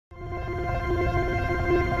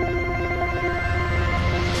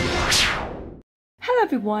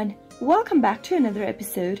everyone, welcome back to another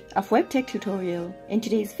episode of Webtech Tutorial. In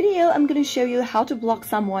today's video, I'm going to show you how to block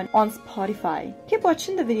someone on Spotify. Keep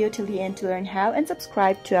watching the video till the end to learn how, and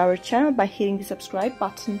subscribe to our channel by hitting the subscribe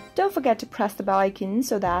button. Don't forget to press the bell icon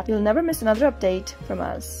so that you'll never miss another update from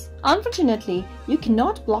us. Unfortunately, you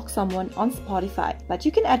cannot block someone on Spotify, but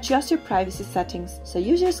you can adjust your privacy settings so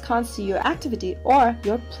users can't see your activity or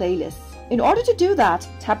your playlists. In order to do that,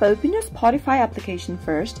 tap open your Spotify application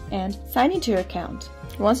first and sign into your account.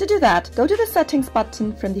 Once you do that, go to the settings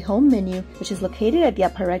button from the home menu, which is located at the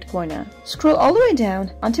upper right corner. Scroll all the way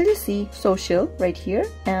down until you see social right here,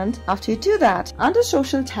 and after you do that, under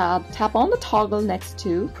social tab, tap on the toggle next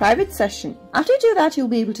to private session. After you do that, you'll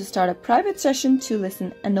be able to start a private session to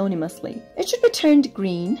listen anonymously. It should be turned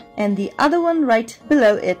green and the other one right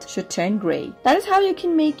below it should turn gray. That is how you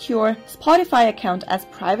can make your Spotify account as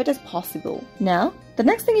private as possible. Now, the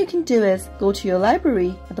next thing you can do is go to your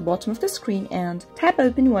library at the bottom of the screen and tap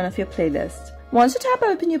open one of your playlists. Once you tap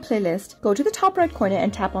open your playlist, go to the top right corner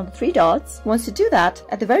and tap on the three dots. Once you do that,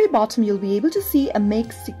 at the very bottom you'll be able to see a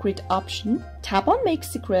Make Secret option. Tap on Make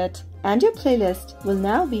Secret and your playlist will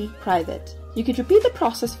now be private. You could repeat the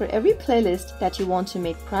process for every playlist that you want to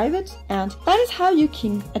make private, and that is how you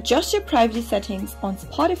can adjust your privacy settings on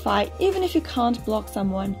Spotify even if you can't block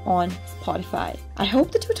someone on Spotify. I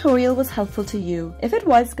hope the tutorial was helpful to you. If it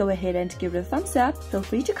was, go ahead and give it a thumbs up. Feel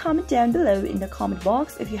free to comment down below in the comment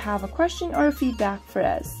box if you have a question or a feedback for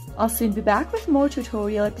us. I'll soon be back with more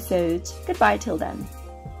tutorial episodes. Goodbye till then.